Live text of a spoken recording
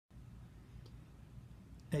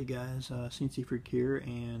Hey guys, CNC Freak here,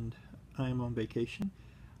 and I am on vacation.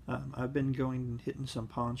 I've been going and hitting some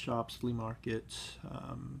pawn shops, flea markets,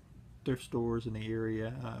 thrift stores in the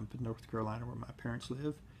area in North Carolina where my parents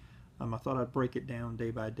live. I thought I'd break it down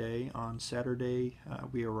day by day. On Saturday,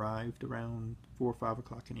 we arrived around 4 or 5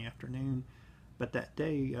 o'clock in the afternoon. But that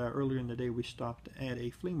day, earlier in the day, we stopped at a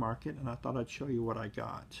flea market, and I thought I'd show you what I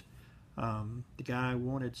got. The guy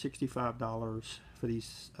wanted $65 for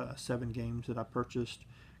these 7 games that I purchased.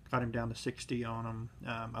 Got him down to 60 on them.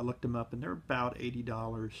 I looked them up and they're about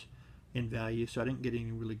 $80 in value, so I didn't get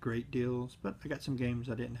any really great deals, but I got some games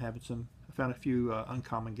I didn't have, and I found a few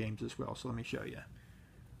uncommon games as well, so let me show you.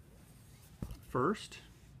 First,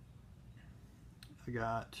 I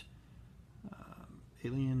got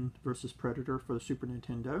Alien vs. Predator for the Super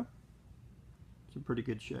Nintendo. It's in pretty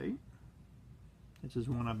good shape. This is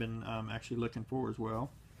one I've been actually looking for as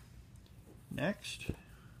well. Next,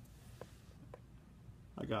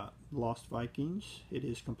 I got Lost Vikings. It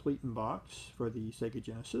is complete in box for the Sega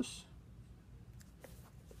Genesis.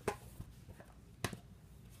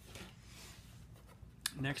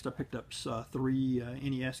 Next, I picked up 3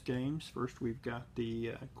 NES games. First, we've got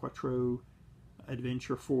the Quattro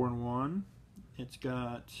Adventure 4-in-1. It's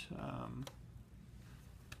got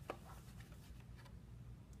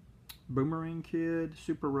Boomerang Kid,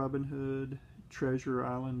 Super Robin Hood, Treasure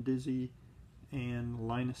Island Dizzy, and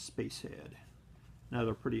Linus Spacehead.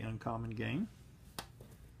 Another pretty uncommon game.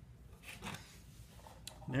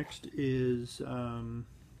 Next is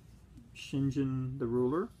Shingen the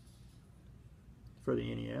Ruler for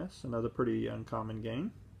the NES. Another pretty uncommon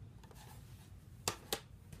game.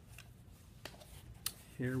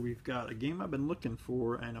 Here we've got a game I've been looking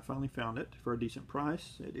for, and I finally found it for a decent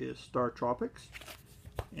price. It is Star Tropics,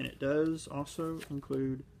 and it does also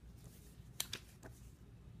include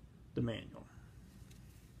the manual.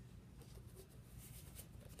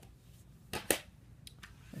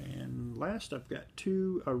 And last, I've got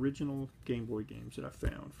 2 original Game Boy games that I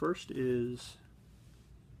found. First is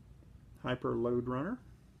Hyper Load Runner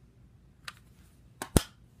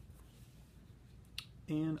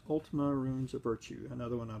and Ultima Runes of Virtue,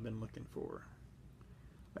 another one I've been looking for.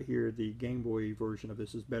 I hear the Game Boy version of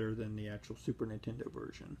this is better than the actual Super Nintendo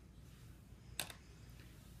version.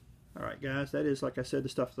 Alright guys, that is, like I said, the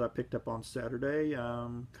stuff that I picked up on Saturday.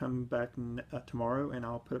 Come back tomorrow and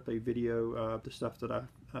I'll put up a video of the stuff that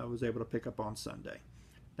I was able to pick up on Sunday.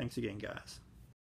 Thanks again, guys.